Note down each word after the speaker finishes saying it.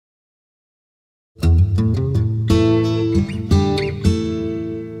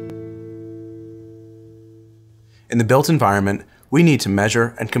In the built environment, we need to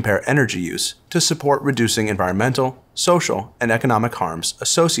measure and compare energy use to support reducing environmental, social, and economic harms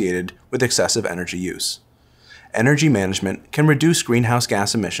associated with excessive energy use. Energy management can reduce greenhouse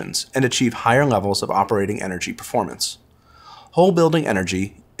gas emissions and achieve higher levels of operating energy performance. Whole building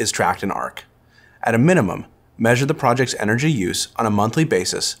energy is tracked in ARC. At a minimum, measure the project's energy use on a monthly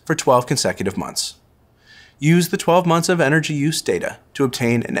basis for 12 consecutive months. Use the 12 months of energy use data to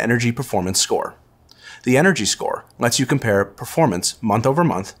obtain an energy performance score. The Energy Score lets you compare performance month over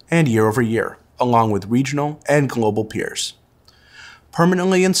month and year over year, along with regional and global peers.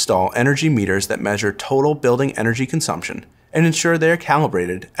 Permanently install energy meters that measure total building energy consumption and ensure they are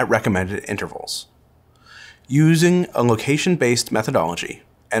calibrated at recommended intervals. Using a location-based methodology,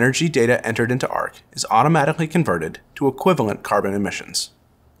 energy data entered into ARC is automatically converted to equivalent carbon emissions.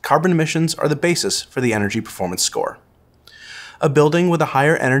 Carbon emissions are the basis for the Energy Performance Score. A building with a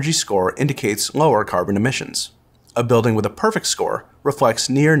higher energy score indicates lower carbon emissions. A building with a perfect score reflects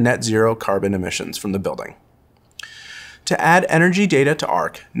near net zero carbon emissions from the building. To add energy data to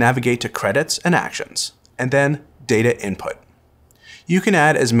ARC, navigate to Credits and Actions, and then Data Input. You can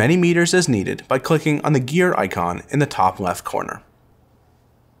add as many meters as needed by clicking on the gear icon in the top left corner.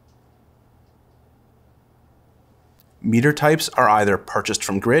 Meter types are either purchased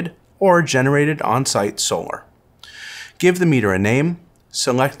from grid or generated on-site solar. Give the meter a name,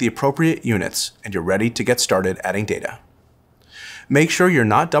 select the appropriate units, and you're ready to get started adding data. Make sure you're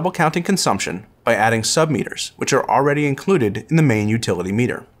not double counting consumption by adding submeters, which are already included in the main utility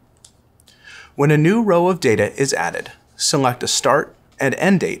meter. When a new row of data is added, select a start and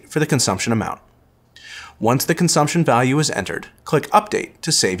end date for the consumption amount. Once the consumption value is entered, click Update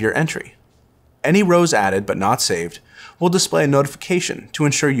to save your entry. Any rows added but not saved will display a notification to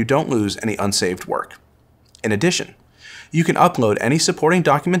ensure you don't lose any unsaved work. In addition, you can upload any supporting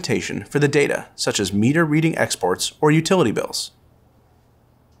documentation for the data, such as meter reading exports or utility bills.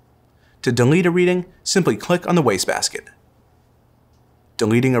 To delete a reading, simply click on the wastebasket.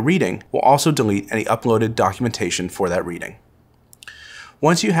 Deleting a reading will also delete any uploaded documentation for that reading.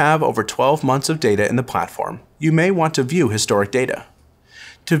 Once you have over 12 months of data in the platform, you may want to view historic data.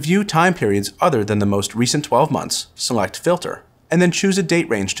 To view time periods other than the most recent 12 months, select Filter, and then choose a date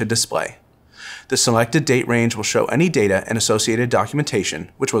range to display. The selected date range will show any data and associated documentation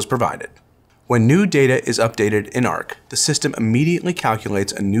which was provided. When new data is updated in ARC, the system immediately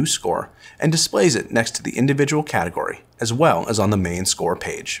calculates a new score and displays it next to the individual category, as well as on the main score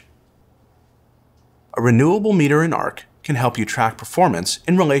page. A renewable meter in ARC can help you track performance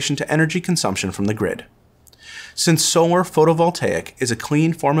in relation to energy consumption from the grid. Since solar photovoltaic is a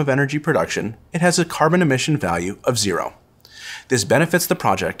clean form of energy production, it has a carbon emission value of 0. This benefits the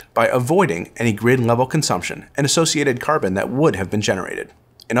project by avoiding any grid-level consumption and associated carbon that would have been generated.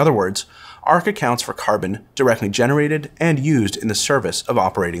 In other words, ARC accounts for carbon directly generated and used in the service of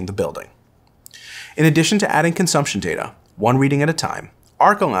operating the building. In addition to adding consumption data, one reading at a time,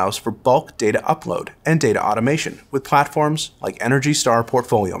 ARC allows for bulk data upload and data automation with platforms like Energy Star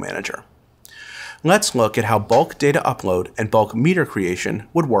Portfolio Manager. Let's look at how bulk data upload and bulk meter creation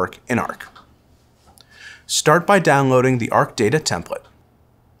would work in ARC. Start by downloading the ARC Data template.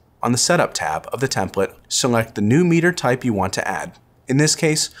 On the Setup tab of the template, select the new meter type you want to add. In this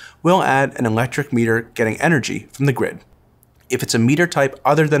case, we'll add an electric meter getting energy from the grid. If it's a meter type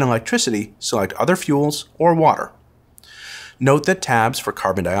other than electricity, select Other Fuels or Water. Note that tabs for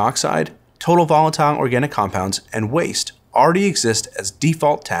carbon dioxide, total volatile organic compounds, and waste already exist as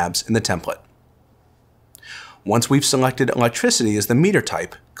default tabs in the template. Once we've selected electricity as the meter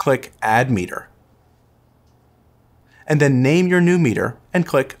type, click Add Meter. And then name your new meter and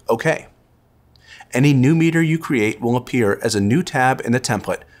click OK. Any new meter you create will appear as a new tab in the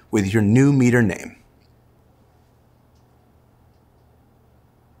template with your new meter name.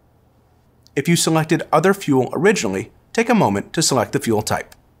 If you selected Other Fuel originally, take a moment to select the fuel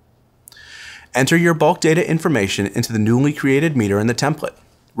type. Enter your bulk data information into the newly created meter in the template.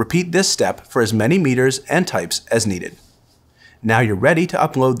 Repeat this step for as many meters and types as needed. Now you're ready to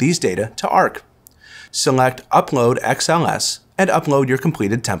upload these data to ARC. Select Upload XLS and upload your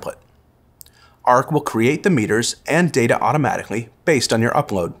completed template. ARC will create the meters and data automatically based on your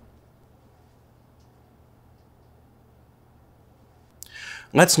upload.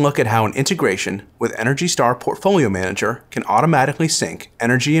 Let's look at how an integration with Energy Star Portfolio Manager can automatically sync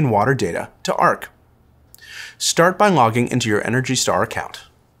energy and water data to ARC. Start by logging into your Energy Star account.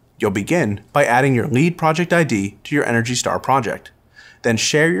 You'll begin by adding your lead project ID to your Energy Star project, then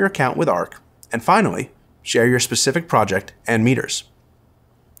share your account with ARC, and finally, share your specific project and meters.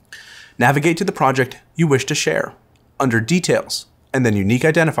 Navigate to the project you wish to share. Under Details, and then Unique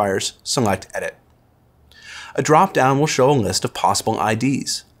Identifiers, select Edit. A drop-down will show a list of possible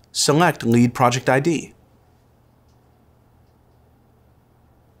IDs. Select Lead Project ID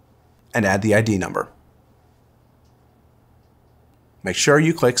and add the ID number. Make sure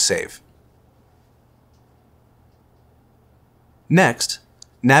you click Save. Next,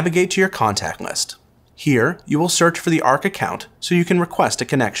 navigate to your contact list. Here, you will search for the ARC account so you can request a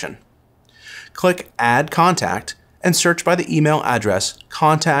connection. Click Add Contact and search by the email address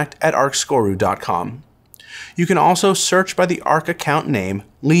contact@arcscoru.com. You can also search by the ARC account name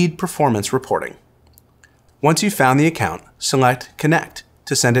Lead Performance Reporting. Once you've found the account, select Connect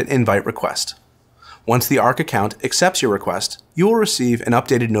to send an invite request. Once the ARC account accepts your request, you will receive an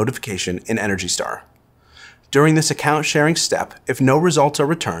updated notification in ENERGY STAR. During this account sharing step, if no results are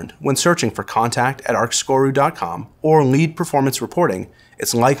returned when searching for contact@arcscoru.com or Lead Performance Reporting,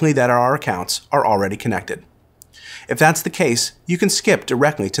 it's likely that our accounts are already connected. If that's the case, you can skip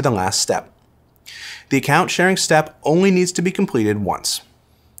directly to the last step. The account sharing step only needs to be completed once.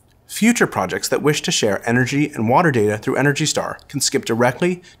 Future projects that wish to share energy and water data through ENERGY STAR can skip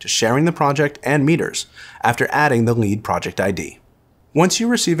directly to sharing the project and meters after adding the Lead Project ID. Once you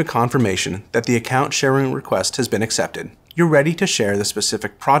receive a confirmation that the account sharing request has been accepted, you're ready to share the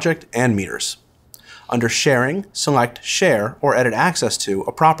specific project and meters. Under Sharing, select Share or Edit Access to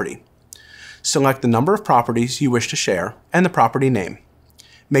a property. Select the number of properties you wish to share and the property name.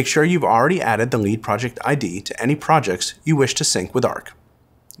 Make sure you've already added the Lead Project ID to any projects you wish to sync with ARC.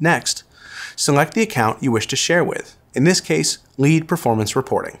 Next, select the account you wish to share with, in this case, Lead Performance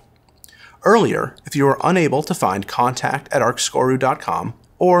Reporting. Earlier, if you were unable to find contact@arcscoru.com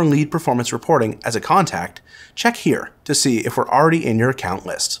or Lead Performance Reporting as a contact, check here to see if we're already in your account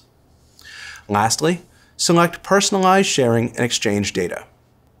list. Lastly, select Personalize Sharing and Exchange Data.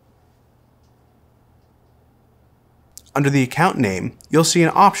 Under the account name, you'll see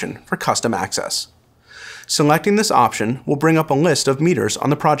an option for custom access. Selecting this option will bring up a list of meters on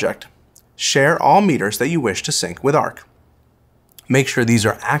the project. Share all meters that you wish to sync with ARC. Make sure these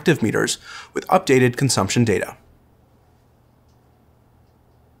are active meters with updated consumption data.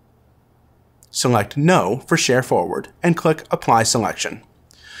 Select No for Share Forward and click Apply Selection.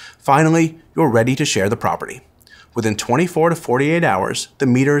 Finally, you're ready to share the property. Within 24 to 48 hours, the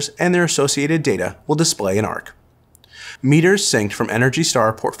meters and their associated data will display in ARC. Meters synced from ENERGY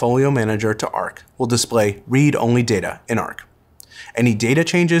STAR Portfolio Manager to ARC will display read-only data in ARC. Any data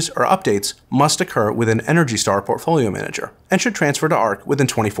changes or updates must occur within ENERGY STAR Portfolio Manager and should transfer to ARC within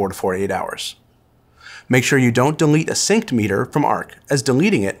 24 to 48 hours. Make sure you don't delete a synced meter from ARC, as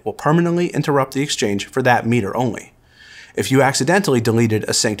deleting it will permanently interrupt the exchange for that meter only. If you accidentally deleted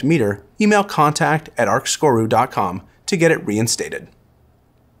a synced meter, email contact@arcscoru.com to get it reinstated.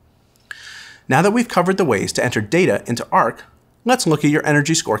 Now that we've covered the ways to enter data into ARC, let's look at your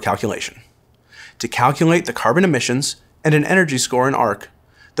energy score calculation. To calculate the carbon emissions and an energy score in ARC,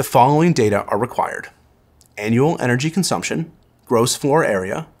 the following data are required: annual energy consumption, gross floor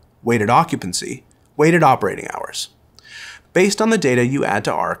area, weighted occupancy, weighted operating hours. Based on the data you add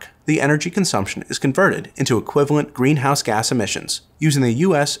to ARC, the energy consumption is converted into equivalent greenhouse gas emissions using the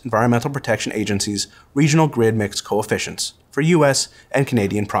U.S. Environmental Protection Agency's Regional Grid Mix Coefficients for U.S. and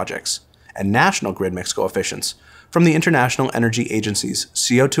Canadian projects, and National Grid Mix Coefficients from the International Energy Agency's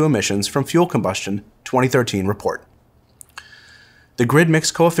CO2 Emissions from Fuel Combustion 2013 report. The grid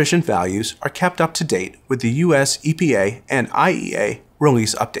mix coefficient values are kept up to date with the US EPA and IEA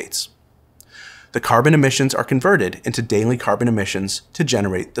release updates. The carbon emissions are converted into daily carbon emissions to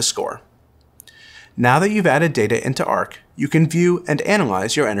generate the score. Now that you've added data into ARC, you can view and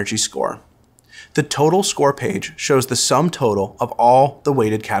analyze your energy score. The total score page shows the sum total of all the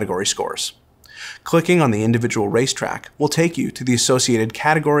weighted category scores. Clicking on the individual racetrack will take you to the associated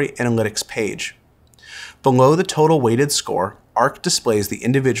category analytics page. Below the total weighted score, ARC displays the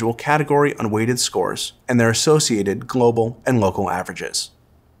individual category unweighted scores and their associated global and local averages.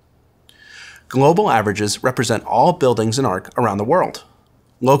 Global averages represent all buildings in ARC around the world.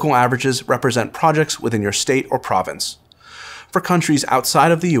 Local averages represent projects within your state or province. For countries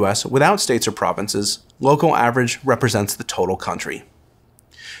outside of the US without states or provinces, local average represents the total country.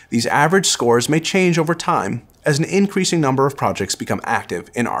 These average scores may change over time as an increasing number of projects become active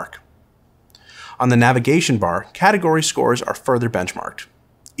in ARC. On the navigation bar, category scores are further benchmarked.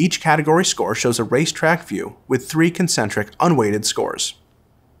 Each category score shows a racetrack view with 3 concentric unweighted scores.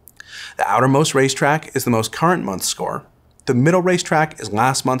 The outermost racetrack is the most current month's score, the middle racetrack is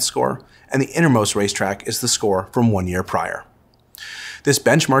last month's score, and the innermost racetrack is the score from 1 year prior. This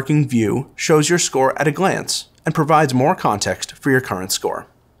benchmarking view shows your score at a glance and provides more context for your current score.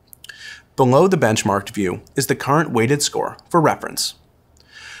 Below the benchmarked view is the current weighted score for reference.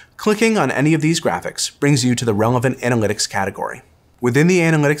 Clicking on any of these graphics brings you to the relevant analytics category. Within the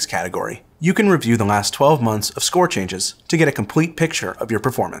analytics category, you can review the last 12 months of score changes to get a complete picture of your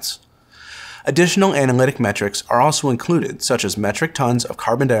performance. Additional analytic metrics are also included, such as metric tons of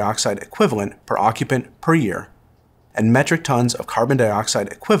carbon dioxide equivalent per occupant per year, and metric tons of carbon dioxide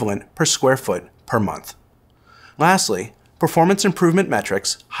equivalent per square foot per month. Lastly, performance improvement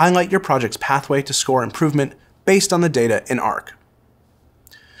metrics highlight your project's pathway to score improvement based on the data in ARC.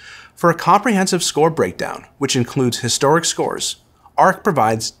 For a comprehensive score breakdown, which includes historic scores, ARC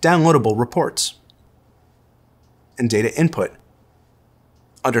provides downloadable reports. In Data Input,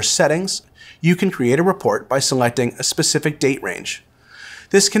 under Settings, you can create a report by selecting a specific date range.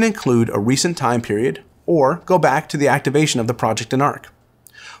 This can include a recent time period or go back to the activation of the project in ARC.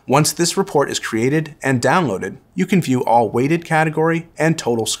 Once this report is created and downloaded, you can view all weighted category and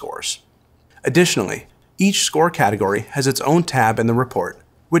total scores. Additionally, each score category has its own tab in the report,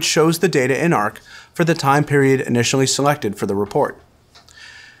 which shows the data in ARC for the time period initially selected for the report.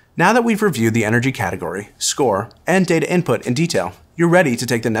 Now that we've reviewed the energy category, score, and data input in detail, you're ready to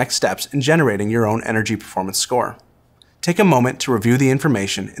take the next steps in generating your own energy performance score. Take a moment to review the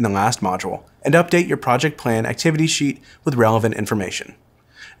information in the last module and update your project plan activity sheet with relevant information.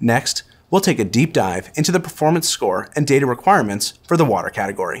 Next, we'll take a deep dive into the performance score and data requirements for the water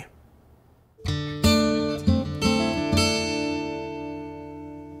category.